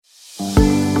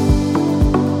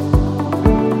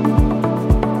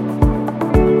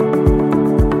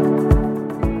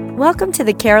Welcome to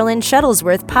the Carolyn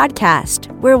Shuttlesworth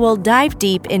podcast, where we'll dive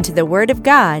deep into the Word of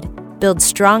God, build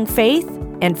strong faith,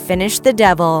 and finish the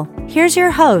devil. Here's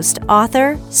your host,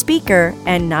 author, speaker,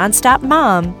 and nonstop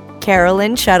mom,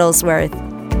 Carolyn Shuttlesworth.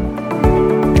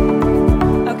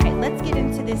 Okay, let's get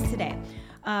into this today.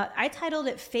 I titled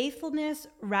it Faithfulness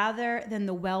Rather Than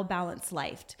the Well-Balanced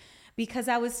Life. Because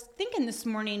I was thinking this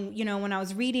morning, when I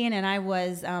was reading and I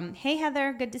was, hey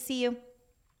Heather, good to see you.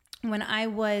 When I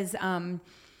was,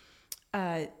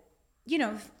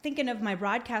 thinking of my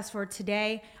broadcast for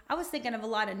today, I was thinking of a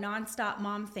lot of nonstop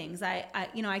mom things.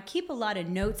 I keep a lot of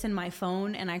notes in my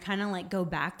phone, and I kind of go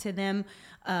back to them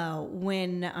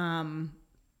when I'm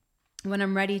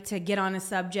ready to get on a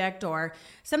subject, or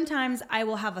sometimes I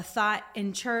will have a thought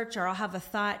in church, or I'll have a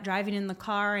thought driving in the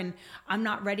car and I'm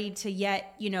not ready to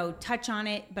yet, touch on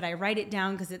it, but I write it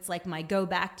down because it's like my go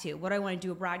back to what I want to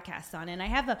do a broadcast on. And I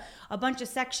have a bunch of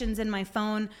sections in my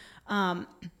phone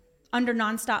under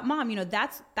Nonstop Mom.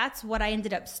 That's what I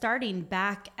ended up starting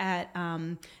back at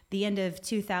the end of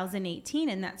 2018.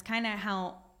 And that's kind of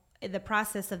how the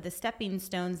process of the stepping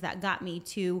stones that got me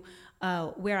to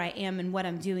where I am and what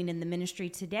I'm doing in the ministry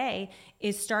today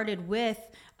is started with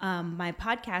my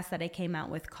podcast that I came out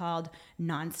with called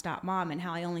Nonstop Mom, and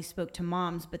how I only spoke to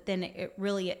moms, but then it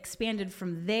really expanded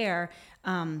from there,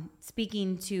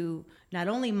 speaking to not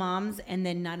only moms and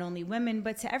then not only women,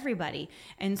 but to everybody.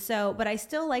 And so, but I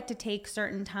still like to take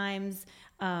certain times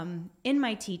in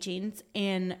my teachings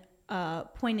and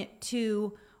point it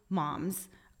to moms,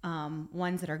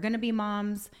 ones that are going to be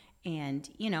moms, and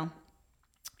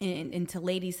and to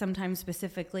ladies sometimes,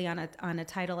 specifically on a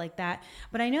title like that.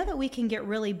 But I know that we can get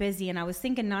really busy, and I was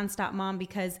thinking Nonstop Mom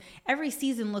because every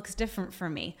season looks different for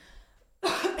me.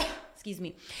 Excuse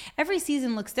me. Every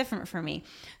season looks different for me.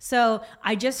 So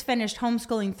I just finished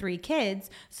homeschooling 3 kids.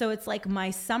 So it's like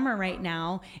my summer right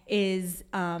now is,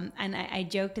 and I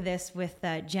joked this with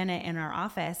Jenna in our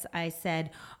office. I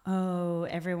said, oh,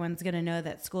 everyone's going to know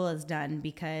that school is done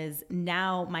because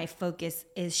now my focus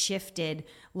is shifted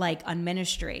on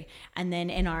ministry. And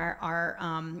then in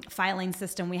our filing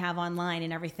system we have online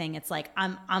and everything, it's like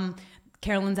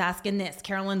Carolyn's asking this,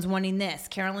 Carolyn's wanting this,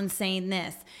 Carolyn's saying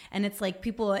this. And it's like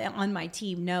people on my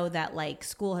team know that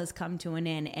school has come to an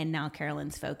end, and now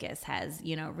Carolyn's focus has,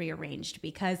 rearranged,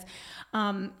 because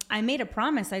I made a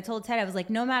promise. I told Ted, I was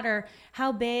like, no matter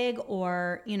how big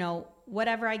or,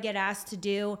 whatever I get asked to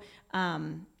do,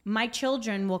 my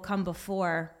children will come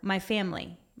before my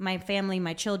family. My family,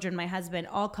 my children, my husband,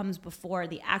 all comes before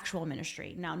the actual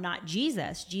ministry. Now, not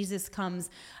Jesus. Jesus comes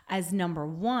as number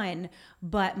one,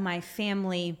 but my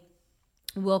family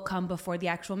will come before the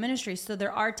actual ministry. So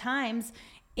there are times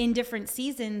in different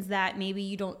seasons that maybe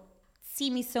you don't see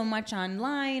me so much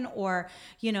online, or,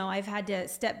 I've had to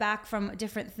step back from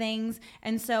different things.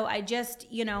 And so I just,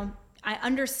 I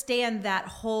understand that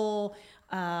whole,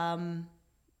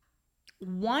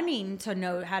 wanting to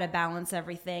know how to balance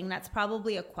everything. That's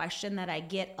probably a question that I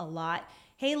get a lot.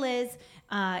 Hey Liz,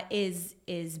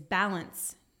 is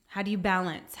balance. How do you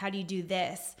balance? How do you do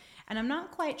this? And I'm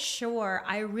not quite sure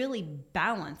I really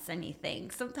balance anything.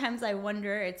 Sometimes I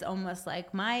wonder, it's almost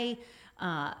like my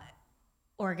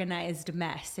organized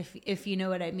mess, if you know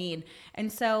what I mean.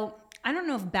 And so I don't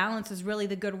know if balance is really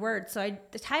the good word. So I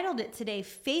titled it today,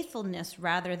 Faithfulness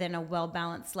Rather Than a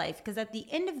Well-Balanced Life. Because at the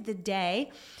end of the day,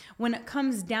 when it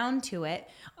comes down to it,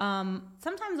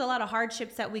 sometimes a lot of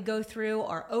hardships that we go through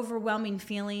or overwhelming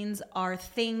feelings are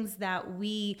things that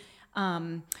we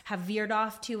have veered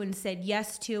off to and said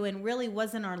yes to, and really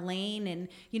wasn't our lane. And,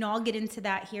 I'll get into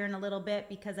that here in a little bit,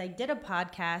 because I did a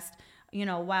podcast,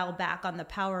 a while back on the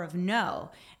power of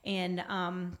no. And,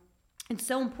 it's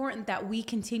so important that we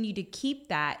continue to keep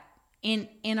that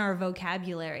in our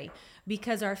vocabulary,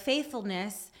 because our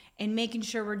faithfulness and making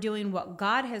sure we're doing what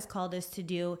God has called us to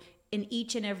do in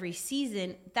each and every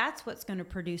season, that's what's going to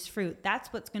produce fruit.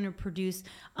 That's what's going to produce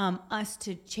us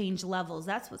to change levels.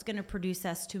 That's what's going to produce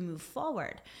us to move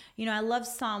forward. I love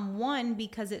Psalm 1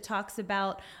 because it talks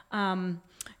about,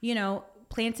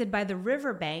 planted by the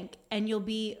riverbank, and you'll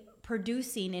be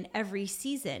producing in every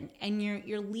season, and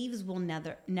your leaves will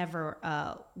never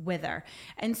wither.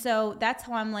 And so that's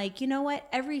how I'm like,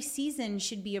 every season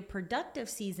should be a productive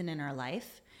season in our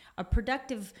life, a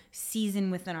productive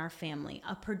season within our family,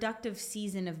 a productive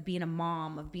season of being a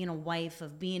mom, of being a wife,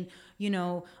 of being,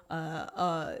 an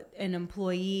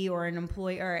employee or an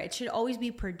employer. It should always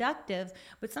be productive,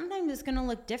 but sometimes it's going to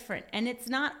look different. And it's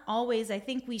not always, I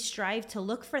think we strive to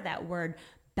look for that word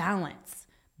balance,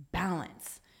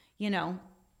 balance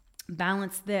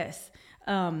this,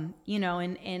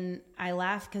 and I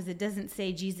laugh because it doesn't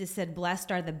say, Jesus said,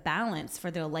 blessed are the balance,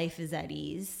 for their life is at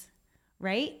ease,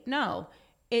 right? No,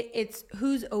 it's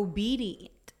who's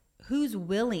obedient, who's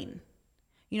willing.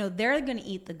 They're going to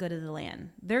eat the good of the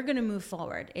land. They're going to move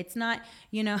forward. It's not,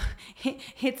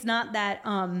 it's not that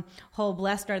whole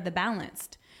blessed are the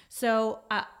balanced. So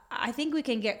I think we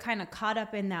can get kind of caught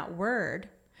up in that word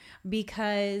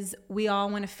because we all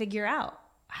want to figure out,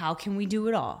 how can we do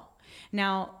it all?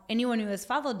 Now, anyone who has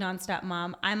followed Nonstop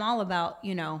Mom, I'm all about,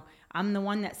 I'm the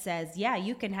one that says, yeah,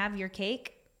 you can have your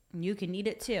cake and you can eat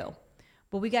it too.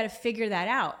 But we got to figure that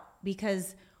out,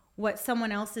 because what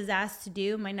someone else is asked to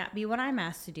do might not be what I'm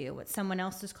asked to do. What someone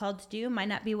else is called to do might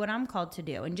not be what I'm called to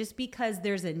do. And just because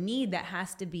there's a need that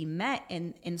has to be met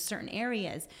in certain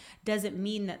areas doesn't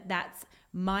mean that that's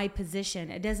my position.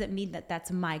 It doesn't mean that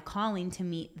that's my calling to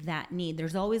meet that need.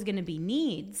 There's always going to be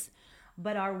needs,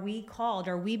 but are we called?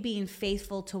 Are we being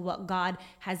faithful to what God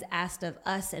has asked of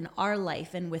us in our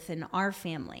life and within our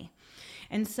family?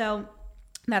 And so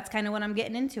that's kind of what I'm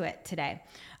getting into it today.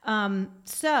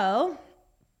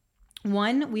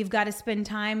 One, we've got to spend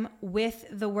time with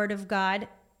the Word of God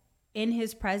in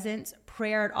His presence,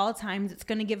 prayer at all times. It's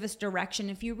going to give us direction.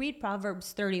 If you read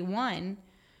Proverbs 31,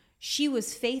 she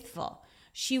was faithful.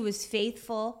 She was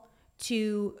faithful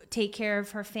to take care of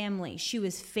her family. She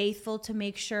was faithful to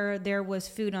make sure there was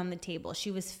food on the table. She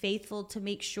was faithful to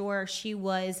make sure she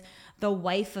was the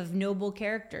wife of noble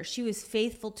character. She was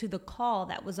faithful to the call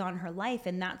that was on her life,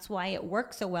 and that's why it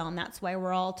worked so well, and that's why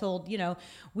we're all told,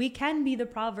 we can be the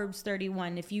Proverbs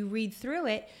 31. If you read through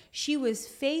it, she was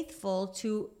faithful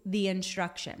to the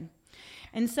instruction.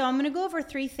 And so I'm going to go over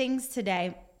 3 things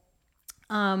today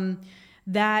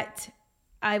that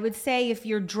I would say, if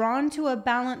you're drawn to a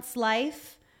balanced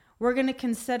life, we're going to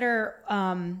consider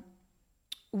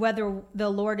whether the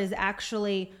Lord is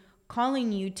actually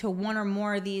calling you to one or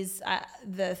more of these,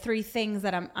 the 3 things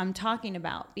that I'm talking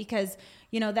about, because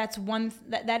that's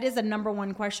that is a number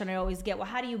one question I always get. Well,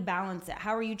 how do you balance it?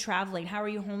 How are you traveling? How are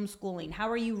you homeschooling? How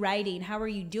are you writing? How are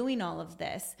you doing all of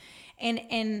this?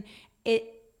 And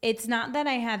it's not that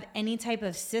I have any type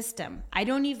of system. I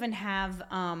don't even have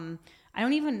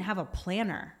a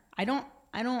planner. I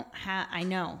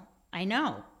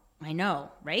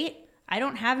know, right? I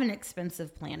don't have an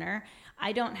expensive planner.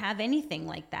 I don't have anything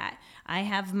like that. I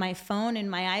have my phone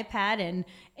and my iPad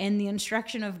and the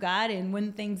instruction of God and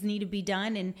when things need to be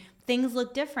done, and things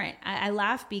look different. I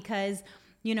laugh because,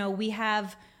 we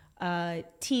have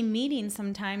team meetings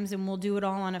sometimes, and we'll do it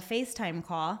all on a FaceTime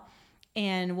call.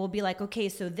 And we'll be like, okay,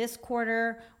 so this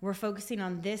quarter we're focusing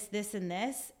on this, this, and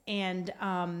this. And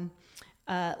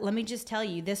let me just tell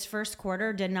you, this first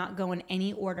quarter did not go in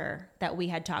any order that we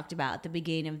had talked about at the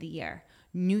beginning of the year.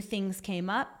 New things came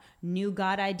up, new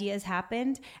God ideas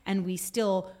happened, and we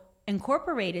still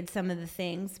incorporated some of the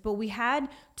things, but we had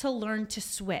to learn to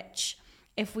switch.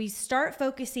 If we start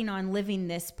focusing on living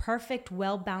this perfect,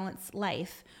 well-balanced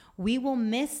life, we will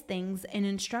miss things and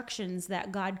instructions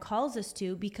that God calls us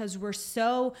to, because we're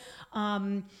so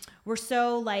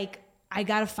like, I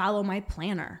got to follow my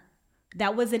planner.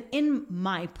 That wasn't in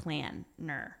my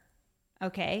planner.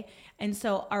 Okay. And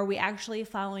so are we actually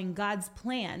following God's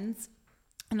plans?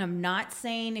 And I'm not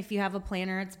saying if you have a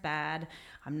planner, it's bad.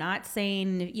 I'm not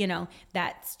saying,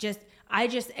 that's just,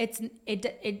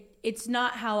 it's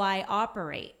not how I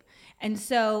operate. And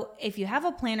so if you have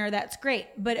a planner, that's great.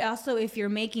 But also, if you're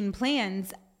making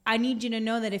plans, I need you to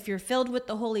know that if you're filled with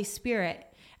the Holy Spirit,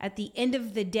 at the end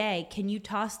of the day, can you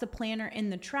toss the planner in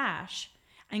the trash?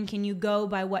 And can you go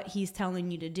by what He's telling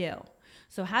you to do?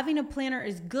 So having a planner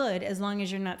is good as long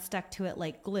as you're not stuck to it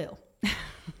like glue.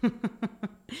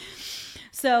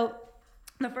 So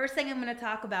the first thing I'm going to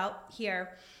talk about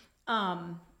here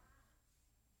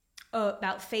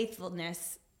about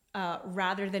faithfulness,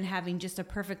 rather than having just a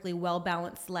perfectly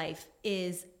well-balanced life,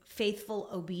 is faithful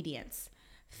obedience.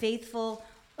 Faithful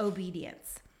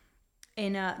obedience.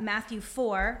 In Matthew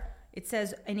 4, it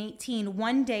says in 18,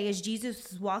 one day as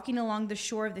Jesus was walking along the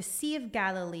shore of the Sea of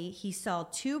Galilee, he saw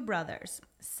 2 brothers,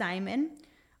 Simon,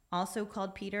 also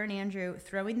called Peter, and Andrew,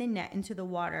 throwing the net into the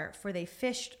water, for they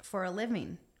fished for a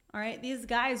living. All right, these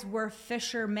guys were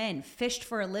fishermen, fished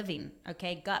for a living,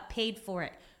 okay, got paid for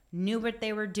it, knew what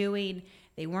they were doing.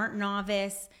 They weren't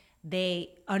novice.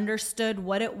 They understood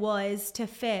what it was to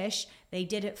fish. They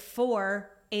did it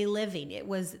for a living. It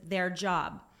was their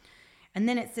job. And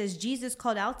then it says, Jesus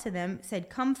called out to them, said,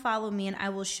 come follow me and I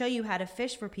will show you how to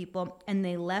fish for people. And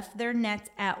they left their nets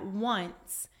at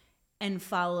once and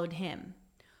followed him.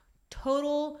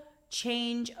 Total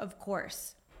change of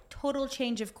course. Total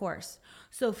change of course.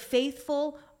 So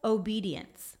faithful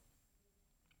obedience.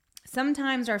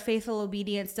 Sometimes our faithful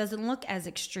obedience doesn't look as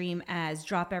extreme as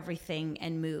drop everything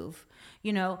and move.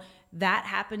 That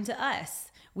happened to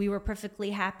us. We were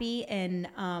perfectly happy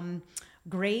and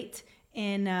great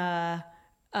in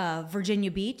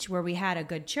Virginia Beach, where we had a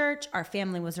good church. Our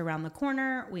family was around the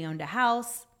corner. We owned a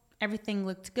house. Everything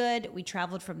looked good. We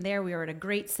traveled from there. We were at a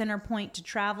great center point to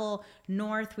travel.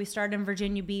 North, we started in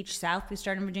Virginia Beach. South, we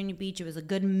started in Virginia Beach. It was a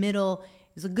good middle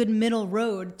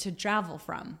road to travel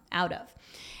from, out of.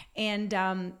 And,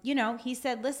 he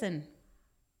said, listen,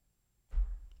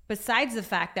 besides the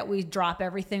fact that we drop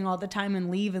everything all the time and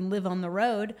leave and live on the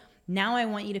road, now I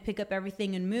want you to pick up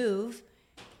everything and move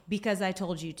because I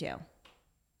told you to.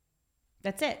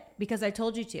 That's it. Because I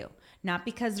told you to. Not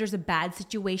because there's a bad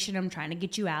situation I'm trying to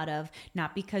get you out of.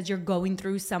 Not because you're going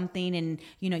through something and,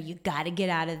 you got to get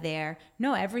out of there.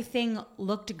 No, everything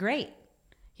looked great.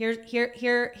 Here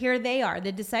they are,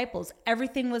 the disciples.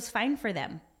 Everything was fine for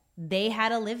them. They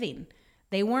had a living.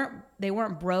 They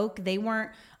weren't broke. They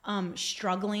weren't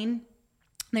struggling.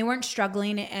 They weren't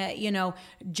struggling,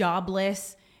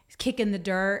 jobless, kicking the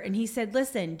dirt. And he said,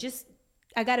 listen,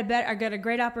 I got a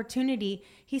great opportunity.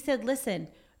 He said, listen,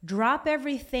 drop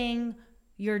everything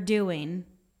you're doing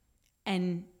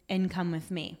and come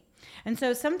with me. And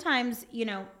so sometimes,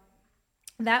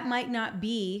 that might not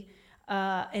be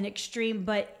an extreme,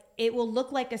 but it will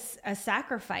look like a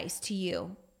sacrifice to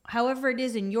you. However it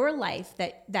is in your life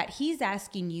that he's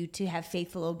asking you to have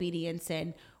faithful obedience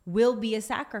in will be a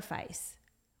sacrifice.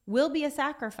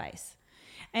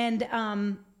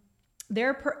 And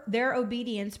their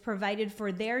obedience provided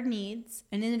for their needs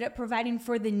and ended up providing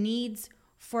for the needs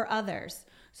for others.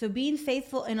 So being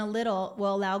faithful in a little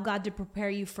will allow God to prepare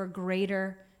you for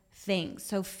greater things.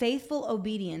 So faithful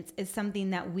obedience is something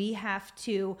that we have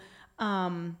to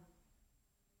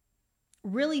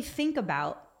really think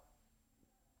about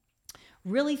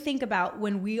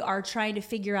when we are trying to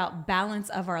figure out balance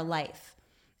of our life.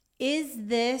 Is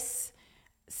this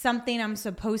something I'm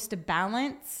supposed to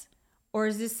balance, or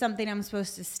is this something I'm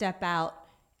supposed to step out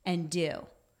and do?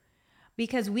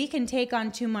 Because we can take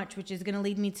on too much, which is going to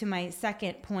lead me to my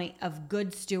second point of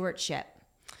good stewardship.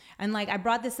 And I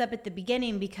brought this up at the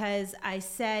beginning because I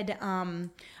said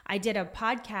I did a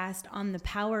podcast on the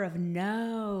power of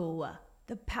no.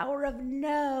 The power of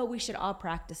no. We should all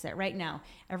practice it right now.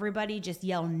 Everybody just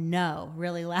yell no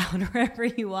really loud wherever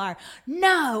you are.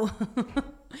 No.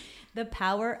 The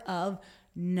power of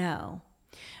no.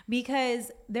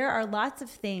 Because there are lots of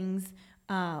things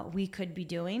we could be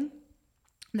doing.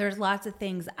 There's lots of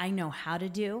things I know how to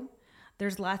do.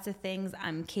 There's lots of things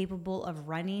I'm capable of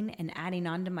running and adding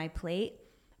onto my plate.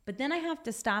 But then I have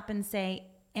to stop and say,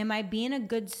 am I being a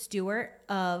good steward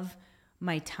of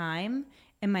my time?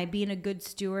 Am I being a good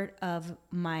steward of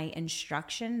my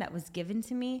instruction that was given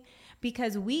to me?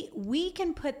 Because we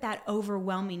can put that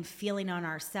overwhelming feeling on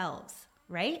ourselves,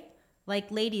 right?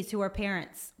 Like ladies who are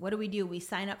parents, what do? We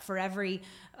sign up for every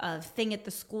thing at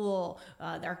the school.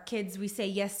 Our kids, we say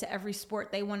yes to every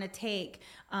sport they want to take.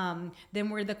 Then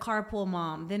we're the carpool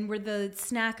mom. Then we're the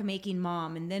snack making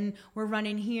mom. And then we're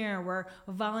running here. We're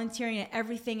volunteering at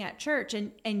everything at church.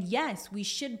 And yes, we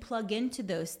should plug into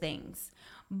those things.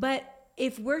 But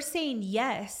if we're saying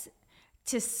yes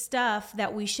to stuff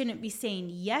that we shouldn't be saying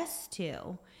yes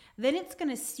to, then it's going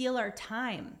to steal our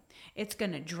time. It's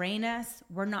going to drain us.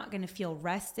 We're not going to feel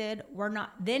rested.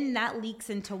 Then that leaks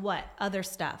into what? Other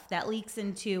stuff. That leaks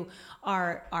into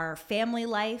our family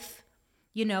life.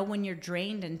 When you're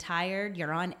drained and tired,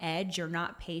 you're on edge, you're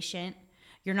not patient,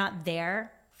 you're not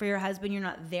there for your husband, you're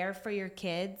not there for your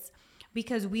kids,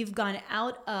 because we've gone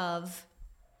out of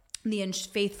the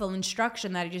faithful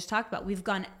instruction that I just talked about. We've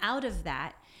gone out of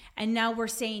that, and now we're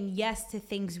saying yes to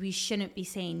things we shouldn't be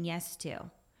saying yes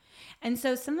to. And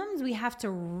so sometimes we have to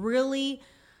really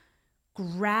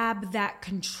grab that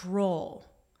control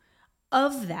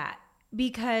of that,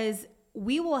 because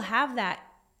we will have that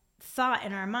thought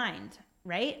in our mind,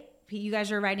 right? You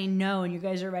guys are writing no and you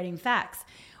guys are writing facts.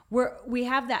 We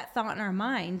have that thought in our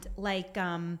mind, like,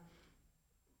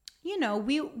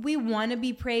 we want to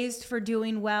be praised for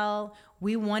doing well.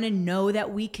 We want to know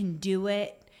that we can do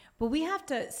it. But we have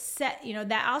to set,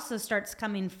 that also starts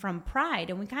coming from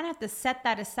pride. And we kind of have to set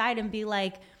that aside and be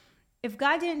like, if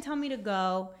God didn't tell me to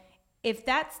go, if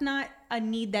that's not a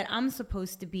need that I'm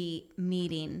supposed to be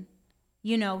meeting,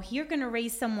 you're going to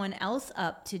raise someone else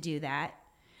up to do that.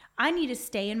 I need to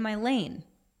stay in my lane.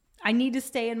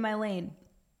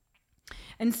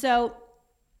 And so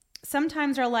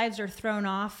sometimes our lives are thrown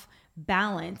off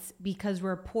balance because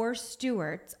we're poor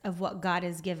stewards of what God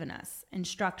has given us,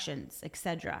 instructions,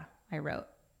 etc. I wrote.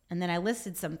 And then I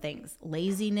listed some things: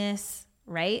 laziness,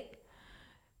 right?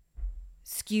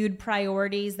 Skewed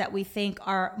priorities that we think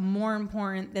are more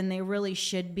important than they really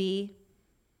should be.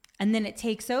 And then it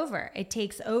takes over. It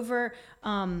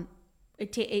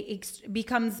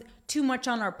becomes too much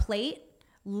on our plate.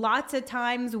 Lots of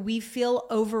times we feel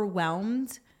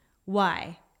overwhelmed.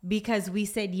 Why? Because we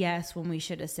said yes when we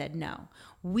should have said no.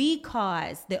 We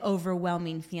cause the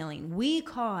overwhelming feeling. We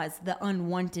cause the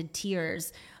unwanted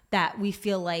tears that we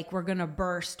feel like we're going to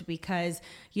burst because,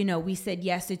 we said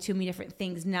yes to too many different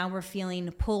things. Now we're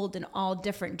feeling pulled in all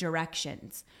different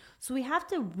directions. So we have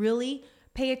to really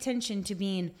pay attention to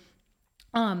being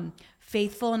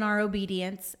faithful in our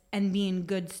obedience and being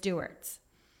good stewards.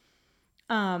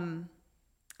 I'm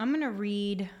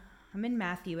in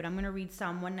Matthew, and I'm going to read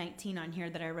Psalm 119 on here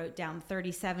that I wrote down,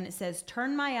 37. It says,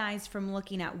 "Turn my eyes from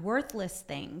looking at worthless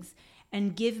things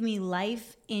and give me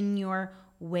life in your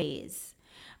ways."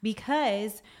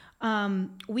 Because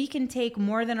we can take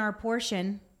more than our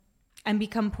portion and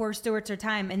become poor stewards of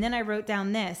time. And then I wrote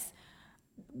down this: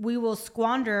 we will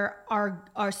squander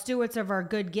our stewards of our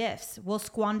good gifts. We'll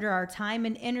squander our time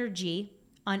and energy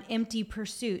on empty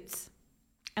pursuits,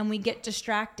 and we get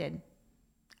distracted.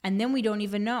 And then we don't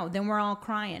even know. Then we're all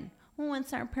crying. Well,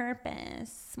 what's our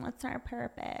purpose? What's our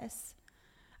purpose?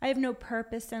 I have no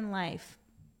purpose in life.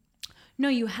 No,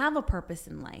 you have a purpose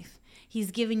in life.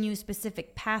 He's given you a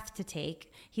specific path to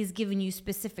take. He's given you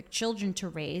specific children to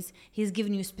raise. He's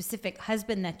given you a specific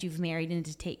husband that you've married and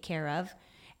to take care of,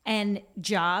 and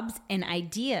jobs and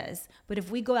ideas. But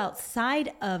if we go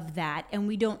outside of that and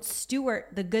we don't steward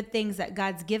the good things that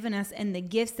God's given us and the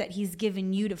gifts that he's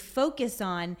given you to focus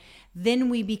on, then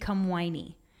we become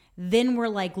whiny. Then we're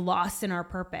like lost in our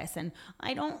purpose. And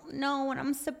I don't know what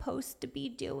I'm supposed to be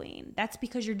doing. That's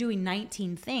because you're doing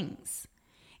 19 things.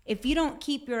 If you don't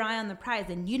keep your eye on the prize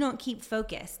and you don't keep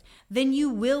focused, then you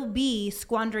will be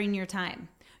squandering your time.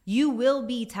 You will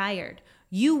be tired.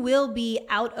 You will be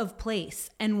out of place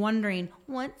and wondering,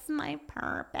 what's my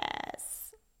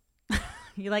purpose?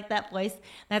 You like that voice?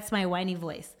 That's my whiny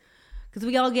voice. Because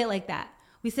we all get like that.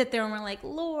 We sit there and we're like,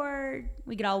 Lord,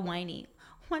 we get all whiny.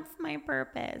 What's my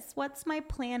purpose? What's my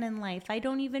plan in life? I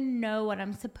don't even know what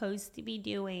I'm supposed to be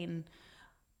doing.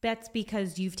 That's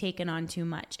because you've taken on too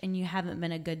much and you haven't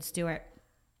been a good steward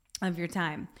of your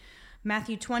time.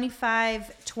 Matthew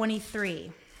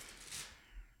 25:23.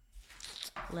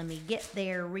 Let me get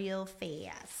there real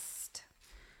fast.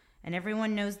 And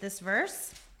everyone knows this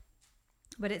verse,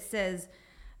 but it says,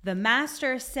 "The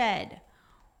master said,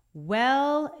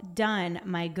 'Well done,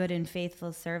 my good and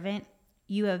faithful servant.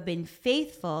 You have been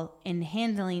faithful in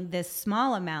handling this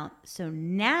small amount, so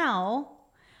now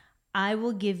I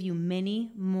will give you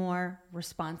many more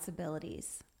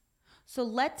responsibilities.'" So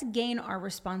let's gain our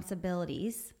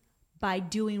responsibilities by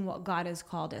doing what God has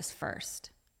called us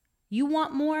first. You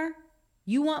want more?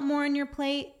 You want more on your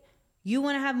plate? You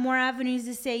want to have more avenues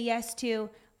to say yes to?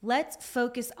 Let's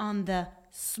focus on the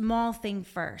small thing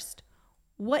first.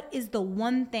 What is the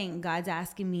one thing God's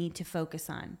asking me to focus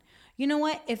on? You know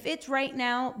what? If it's right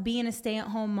now being a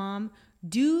stay-at-home mom,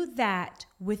 do that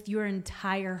with your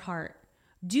entire heart.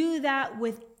 Do that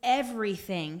with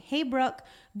everything. Hey, Brooke,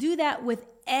 do that with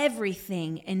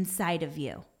everything inside of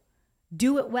you.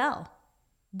 Do it well.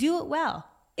 Do it well.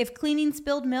 If cleaning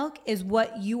spilled milk is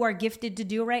what you are gifted to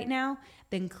do right now,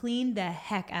 then clean the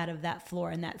heck out of that floor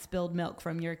and that spilled milk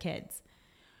from your kids.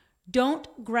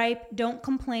 Don't gripe, don't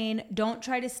complain, don't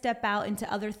try to step out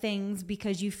into other things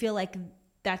because you feel like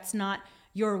that's not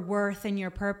your worth and your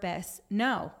purpose.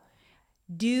 No,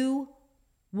 do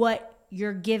what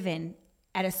you're given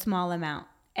at a small amount.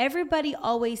 Everybody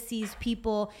always sees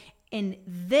people in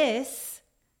this,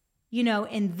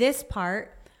 in this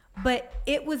part, but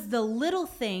it was the little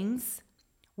things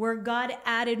where God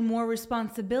added more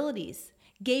responsibilities,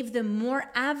 gave them more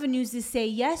avenues to say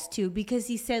yes to, because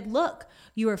he said, look,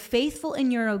 you are faithful in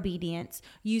your obedience.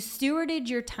 You stewarded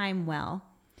your time well.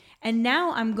 And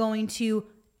now I'm going to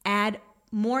add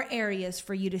more areas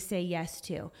for you to say yes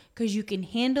to because you can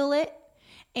handle it.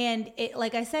 And it,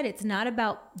 like I said, it's not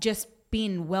about just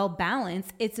being well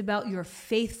balanced. It's about your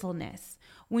faithfulness.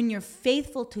 When you're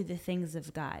faithful to the things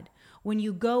of God, when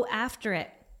you go after it,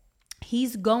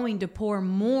 he's going to pour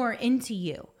more into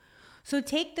you. So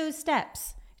take those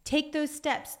steps. Take those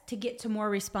steps to get to more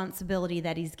responsibility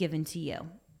that he's given to you.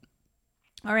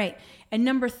 All right. And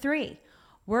number 3,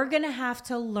 we're going to have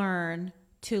to learn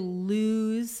to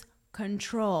lose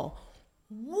control.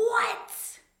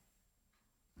 What?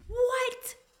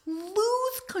 What?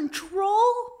 Lose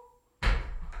control?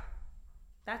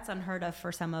 That's unheard of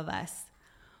for some of us.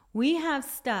 We have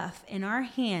stuff in our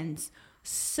hands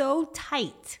so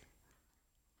tight.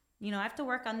 I have to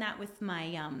work on that with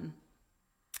my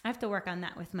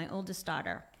oldest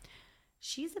daughter.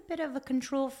 She's a bit of a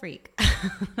control freak.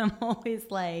 I'm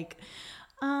always like,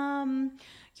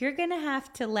 You're going to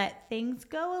have to let things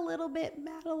go a little bit,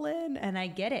 Madeline. And I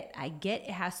get it.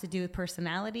 It has to do with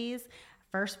personalities.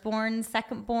 Firstborn,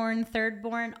 secondborn,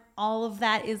 thirdborn, all of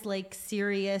that is like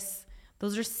serious.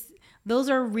 Those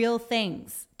are real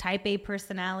things. Type A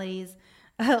personalities.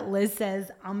 Liz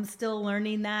says, I'm still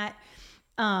learning that.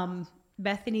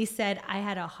 Bethany said, I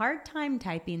had a hard time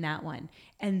typing that one.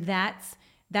 And that's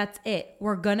it.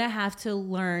 We're going to have to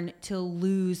learn to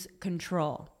lose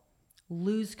control.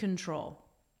 Lose control.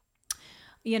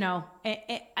 You know,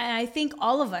 I think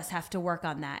all of us have to work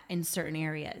on that in certain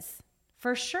areas.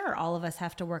 For sure, all of us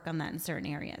have to work on that in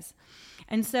certain areas.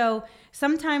 And so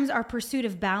sometimes our pursuit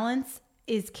of balance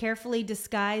is carefully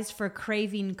disguised for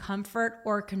craving comfort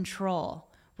or control.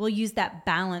 We'll use that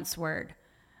balance word,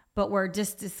 but we're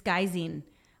just disguising.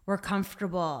 We're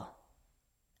comfortable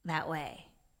that way.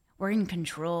 We're in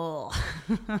control.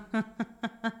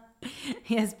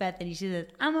 Yes, Bethany, she says,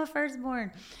 I'm a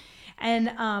firstborn.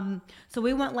 And so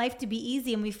we want life to be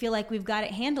easy and we feel like we've got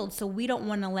it handled. So we don't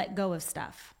want to let go of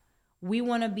stuff. We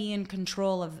want to be in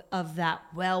control of that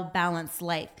well-balanced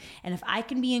life. And if I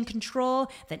can be in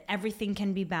control, then everything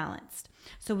can be balanced.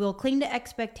 So we'll cling to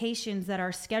expectations that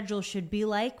our schedule should be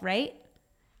like, right?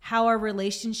 How our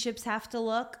relationships have to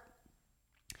look.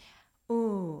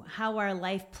 Ooh, how our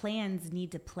life plans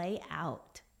need to play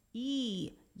out.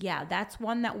 Yeah, that's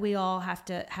one that we all have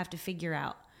to figure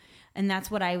out. And that's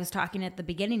what I was talking at the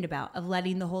beginning about, of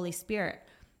letting the Holy Spirit.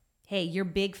 Hey, your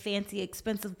big, fancy,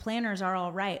 expensive planners are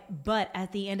all right. But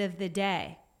at the end of the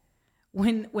day,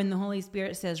 when the Holy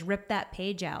Spirit says, rip that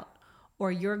page out,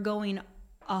 or you're going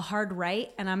a hard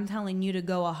right and I'm telling you to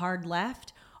go a hard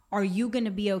left, are you going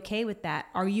to be okay with that?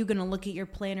 Are you going to look at your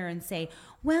planner and say,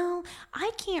 well,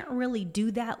 I can't really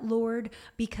do that, Lord,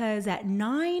 because at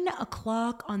 9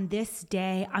 o'clock on this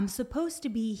day, I'm supposed to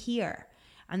be here.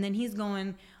 And then he's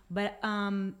going, but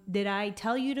did I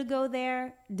tell you to go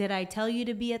there? Did I tell you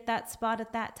to be at that spot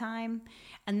at that time?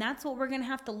 And that's what we're going to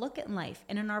have to look at in life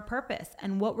and in our purpose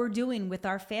and what we're doing with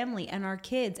our family and our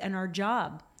kids and our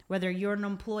job, whether you're an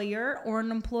employer or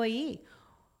an employee.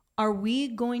 Are we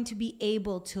going to be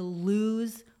able to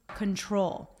lose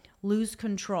control? Lose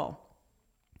control.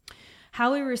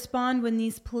 How we respond when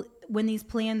these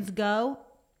plans go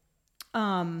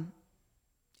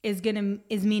is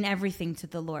mean everything to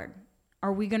the Lord.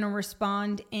 Are we going to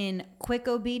respond in quick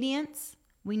obedience?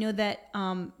 We know that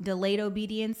delayed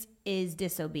obedience is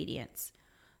disobedience.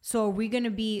 So are we going to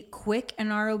be quick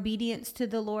in our obedience to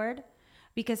the Lord?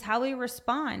 Because how we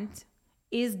respond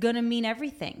is going to mean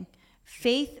everything.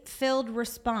 Faith-filled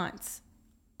response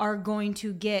are going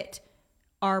to get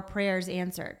our prayers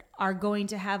answered, are going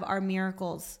to have our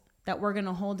miracles that we're going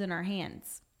to hold in our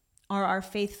hands, are our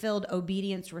faith-filled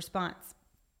obedience response.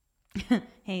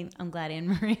 Hey, I'm glad,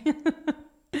 Anne-Marie.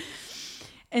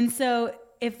 And so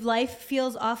if life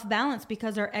feels off balance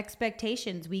because our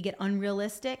expectations, we get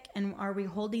unrealistic, and are we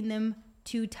holding them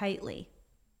too tightly?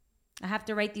 I have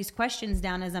to write these questions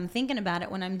down as I'm thinking about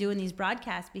it when I'm doing these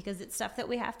broadcasts, because it's stuff that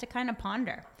we have to kind of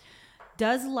ponder.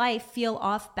 Does life feel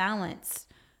off balance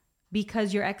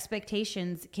because your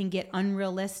expectations can get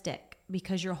unrealistic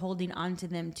because you're holding on to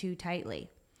them too tightly?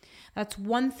 That's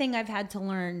one thing I've had to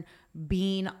learn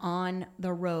being on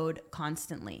the road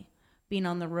constantly, being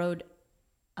on the road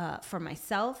for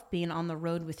myself, being on the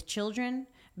road with children,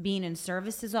 being in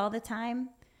services all the time.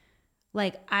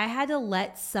 Like, I had to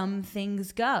let some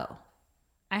things go.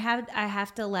 I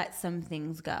have to let some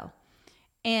things go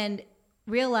and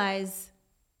realize,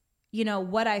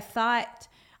 what I thought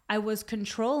I was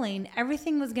controlling,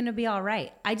 everything was going to be all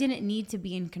right. I didn't need to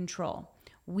be in control.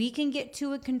 We can get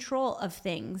to a control of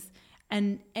things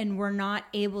and we're not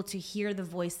able to hear the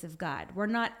voice of God. We're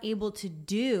not able to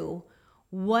do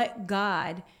what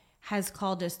God has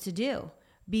called us to do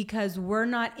because we're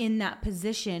not in that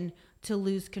position to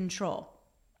lose control.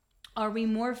 Are we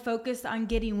more focused on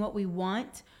getting what we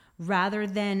want rather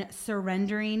than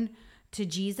surrendering to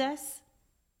Jesus?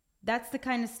 That's the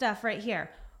kind of stuff right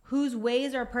here. Whose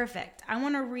ways are perfect. I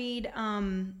want to read,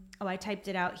 I typed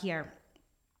it out here.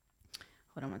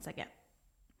 Hold on one second.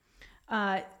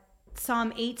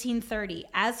 Psalm 18:30.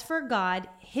 As for God,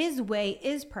 his way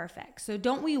is perfect. So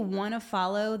don't we want to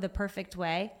follow the perfect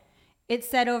way? It's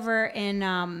said over in,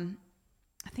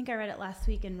 I think I read it last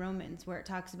week in Romans, where it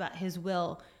talks about his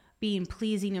will being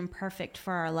pleasing and perfect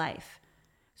for our life.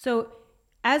 So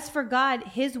as for God,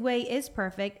 his way is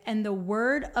perfect, and the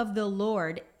word of the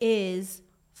Lord is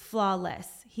flawless.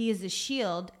 He is a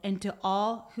shield unto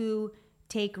all who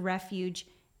take refuge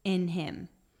in him.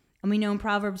 And we know in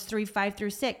Proverbs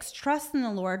 3:5-6, trust in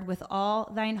the Lord with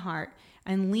all thine heart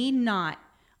and lean not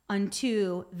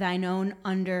unto thine own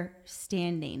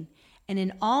understanding. And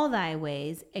in all thy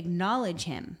ways acknowledge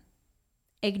him.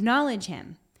 Acknowledge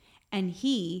him, and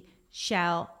he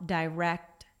shall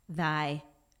direct thy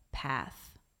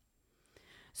path.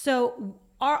 So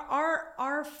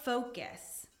our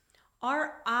focus,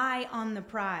 our eye on the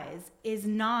prize is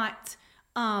not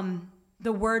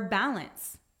the word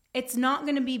balance. It's not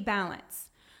going to be balance.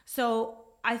 So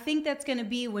I think that's going to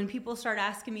be when people start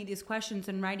asking me these questions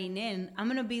and writing in, I'm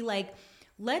going to be like,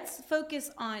 let's focus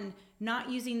on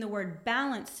not using the word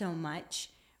balance so much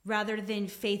rather than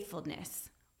faithfulness.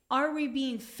 Are we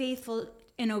being faithful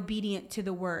and obedient to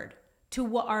the word, to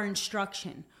what our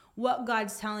instruction, what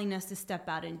God's telling us to step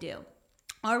out and do?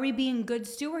 Are we being good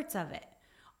stewards of it?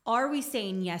 Are we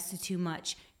saying yes to too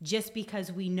much just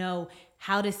because we know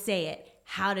how to say it,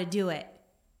 how to do it?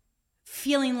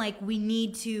 Feeling like we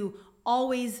need to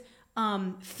always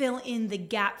fill in the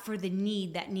gap for the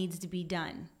need that needs to be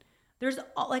done.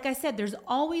 Like I said, there's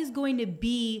always going to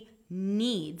be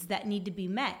needs that need to be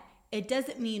met. It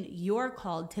doesn't mean you're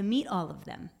called to meet all of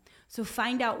them. So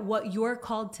find out what you're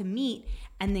called to meet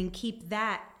and then keep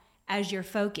that as your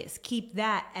focus. Keep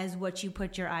that as what you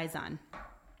put your eyes on.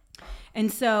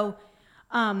 And so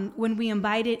when we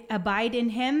abide in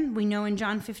him, we know in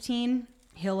John 15,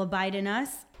 he'll abide in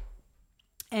us.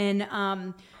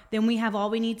 And then we have all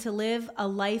we need to live a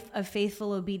life of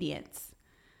faithful obedience.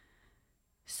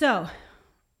 So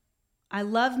I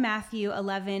love Matthew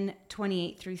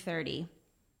 11:28 through 30.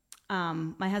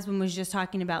 My husband was just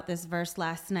talking about this verse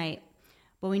last night,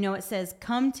 but we know it says,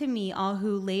 "Come to me, all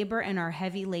who labor and are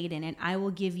heavy laden, and I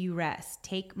will give you rest.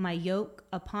 Take my yoke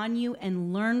upon you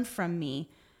and learn from me,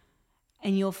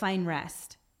 and you'll find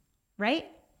rest." Right?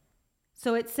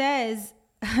 So it says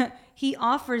he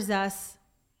offers us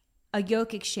a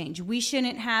yoke exchange. We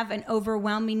shouldn't have an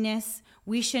overwhelmingness.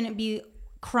 We shouldn't be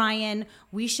crying.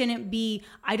 We shouldn't be,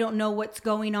 I don't know what's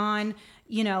going on.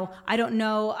 I don't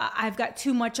know. I've got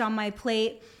too much on my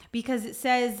plate, because it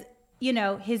says,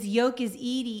 his yoke is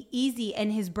easy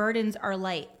and his burdens are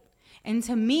light. And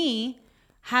to me,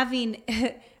 having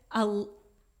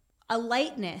a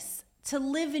lightness to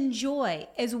live in joy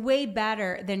is way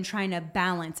better than trying to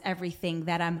balance everything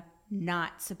that I'm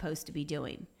not supposed to be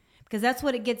doing. Because that's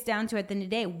what it gets down to at the end of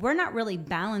the day. We're not really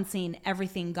balancing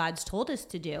everything God's told us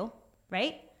to do,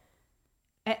 right?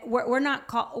 We're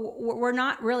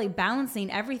not really balancing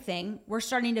everything. We're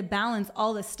starting to balance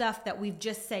all the stuff that we've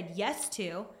just said yes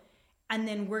to, and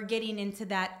then we're getting into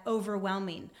that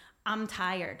overwhelming. I'm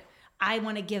tired. I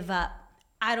want to give up.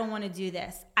 I don't want to do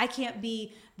this. I can't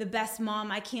be the best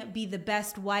mom. I can't be the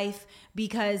best wife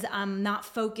because I'm not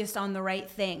focused on the right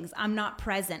things. I'm not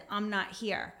present. I'm not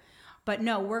here. But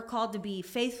no, we're called to be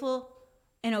faithful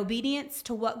in obedience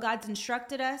to what God's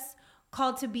instructed us,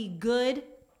 called to be good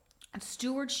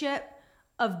stewardship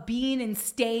of being and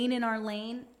staying in our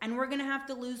lane. And we're going to have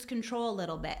to lose control a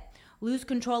little bit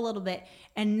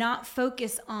and not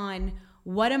focus on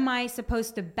what am I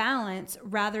supposed to balance,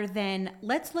 rather than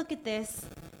let's look at this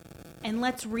and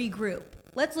let's regroup.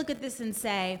 Let's look at this and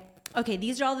say, okay,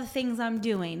 these are all the things I'm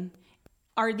doing.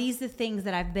 Are these the things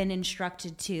that I've been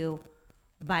instructed to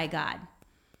by God?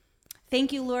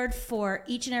 Thank you, Lord, for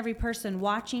each and every person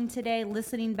watching today,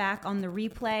 listening back on the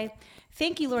replay.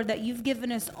 Thank you, Lord, that you've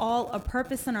given us all a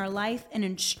purpose in our life, an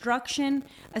instruction,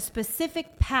 a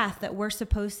specific path that we're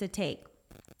supposed to take.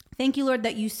 Thank you, Lord,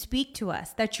 that you speak to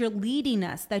us, that you're leading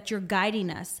us, that you're guiding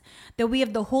us, that we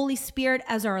have the Holy Spirit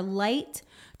as our light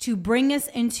to bring us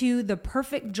into the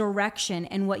perfect direction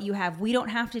in what you have. We don't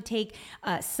have to take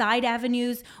side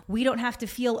avenues. We don't have to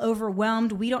feel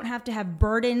overwhelmed. We don't have to have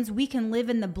burdens. We can live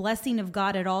in the blessing of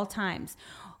God at all times.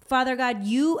 Father God,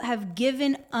 you have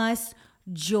given us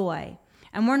joy.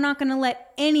 And we're not going to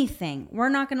let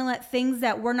things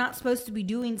that we're not supposed to be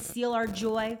doing steal our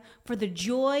joy. For the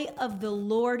joy of the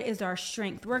Lord is our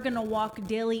strength. We're going to walk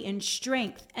daily in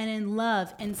strength and in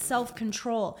love and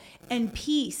self-control and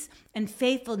peace and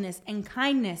faithfulness and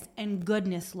kindness and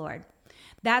goodness, Lord.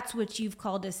 That's what you've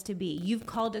called us to be. You've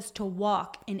called us to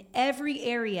walk in every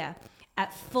area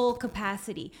at full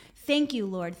capacity. Thank you,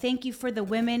 Lord. Thank you for the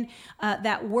women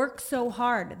that work so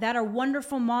hard, that are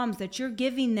wonderful moms, that you're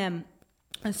giving them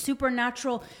a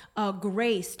supernatural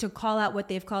grace to call out what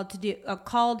they've called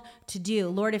to do.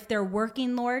 Lord, if they're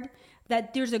working, Lord,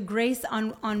 that there's a grace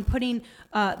on putting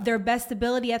their best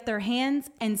ability at their hands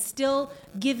and still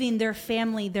giving their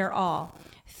family their all.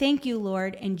 Thank you,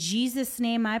 Lord. In Jesus'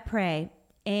 name I pray.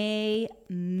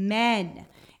 Amen.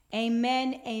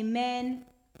 Amen. Amen.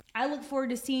 I look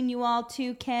forward to seeing you all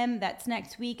too, Kim. That's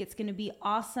next week. It's going to be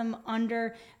awesome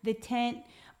under the tent.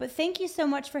 But thank you so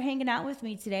much for hanging out with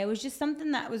me today. It was just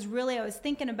something that was really, I was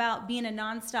thinking about being a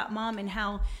nonstop mom and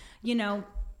how,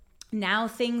 now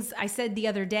things, I said the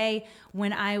other day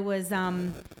when I was,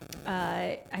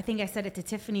 I think I said it to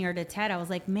Tiffany or to Ted, I was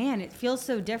like, man, it feels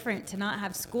so different to not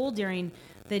have school during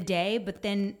the day, but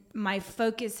then my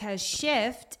focus has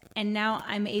shifted and now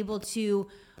I'm able to,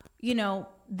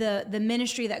 the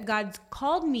ministry that God's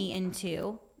called me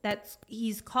into,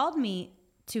 he's called me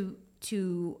to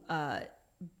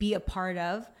be a part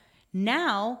of.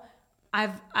 Now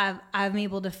I'm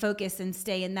able to focus and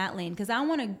stay in that lane because I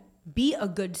want to be a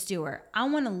good steward. I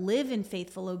want to live in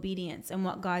faithful obedience in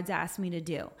what God's asked me to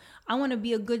do. I want to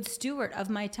be a good steward of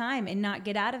my time and not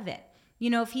get out of it.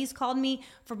 If he's called me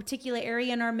for a particular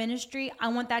area in our ministry, I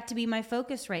want that to be my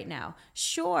focus right now.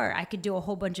 Sure, I could do a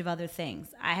whole bunch of other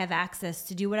things. I have access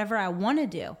to do whatever I want to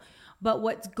do. But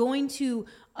what's going to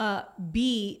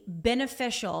be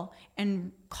beneficial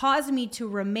and cause me to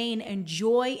remain in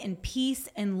joy and peace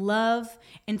and love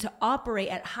and to operate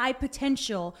at high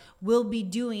potential will be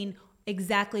doing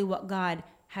exactly what God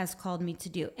has called me to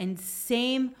do. And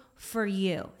same for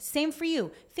you. Same for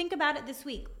you. Think about it this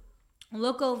week.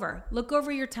 Look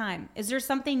over your time. Is there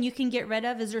something you can get rid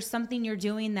of? Is there something you're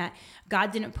doing that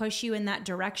God didn't push you in that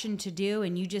direction to do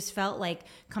and you just felt like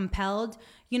compelled?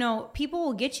 People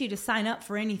will get you to sign up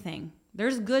for anything.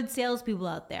 There's good salespeople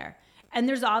out there. And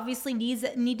there's obviously needs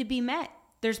that need to be met.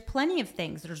 There's plenty of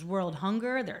things. There's world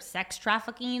hunger, there's sex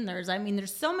trafficking, there's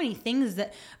so many things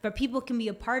that people can be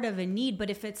a part of and need. But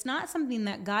if it's not something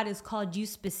that God has called you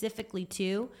specifically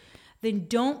to, then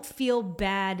don't feel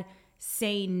bad.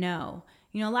 Say no.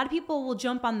 A lot of people will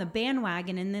jump on the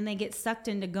bandwagon and then they get sucked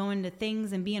into going to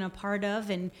things and being a part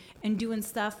of and doing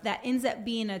stuff that ends up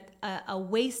being a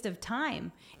waste of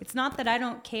time. It's not that I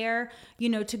don't care,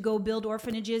 to go build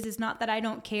orphanages. It's not that I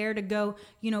don't care to go,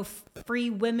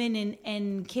 free women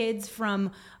and kids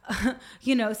from,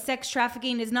 sex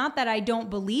trafficking. It's not that I don't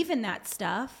believe in that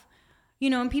stuff,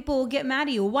 and people will get mad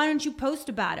at you. Why don't you post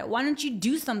about it? Why don't you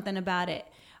do something about it?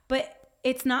 But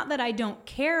it's not that I don't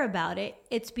care about it.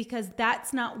 It's because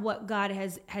that's not what God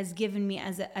has given me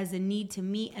as a need to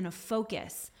meet and a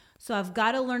focus. So I've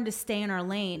got to learn to stay in our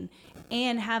lane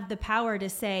and have the power to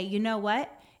say, you know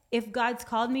what? If God's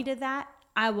called me to that,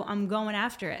 I'm going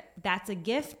after it. That's a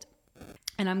gift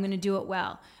and I'm going to do it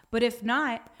well. But if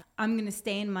not, I'm going to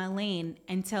stay in my lane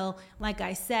until, like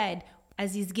I said,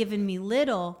 as he's given me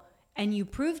little and you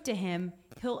prove to him,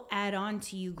 he'll add on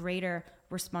to you greater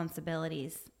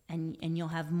responsibilities. And you'll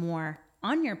have more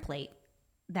on your plate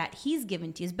that he's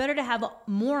given to you. It's better to have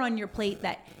more on your plate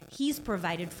that he's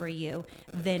provided for you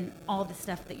than all the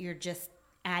stuff that you're just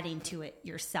adding to it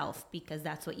yourself because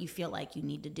that's what you feel like you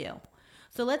need to do.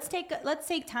 So let's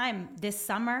take time this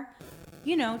summer,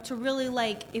 to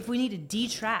really if we need to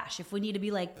de-trash, if we need to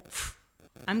be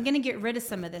I'm going to get rid of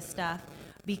some of this stuff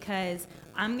because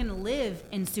I'm going to live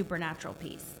in supernatural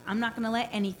peace. I'm not going to let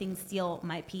anything steal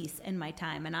my peace and my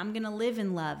time. And I'm going to live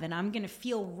in love and I'm going to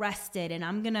feel rested. And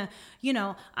I'm going to,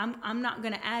 I'm not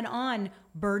going to add on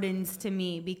burdens to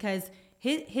me because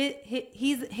his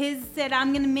said,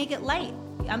 I'm going to make it light.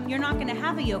 You're not going to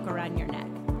have a yoke around your neck.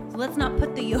 So let's not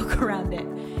put the yoke around it.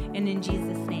 And in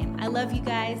Jesus' name, I love you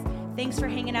guys. Thanks for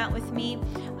hanging out with me.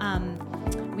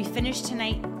 We finished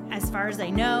tonight, as far as I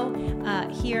know,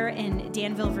 here in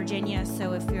Danville, Virginia.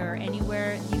 So if you're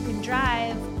anywhere you can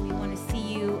drive, we want to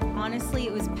see you. Honestly,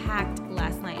 it was packed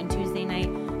last night and Tuesday night.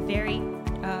 Very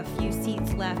few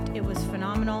seats left. It was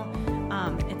phenomenal.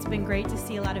 It's been great to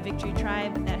see a lot of Victory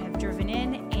Tribe that have driven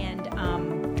in.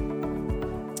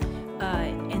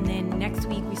 And then next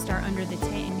week we start Under the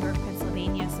Tent in York,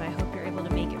 Pennsylvania. So I hope you're able to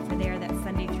make it for there. That's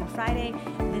Sunday through Friday.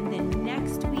 And then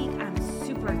next week, I'm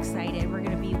super excited. We're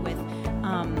going to be with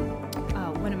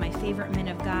one of my favorite men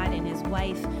of God and his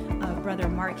wife, Brother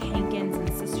Mark Hankins and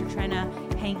Sister Trina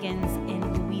Hankins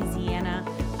in Louisiana.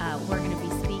 We're going to be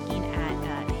speaking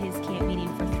at his camp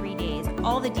meeting for 3 days.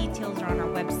 All the details are on our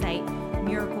website.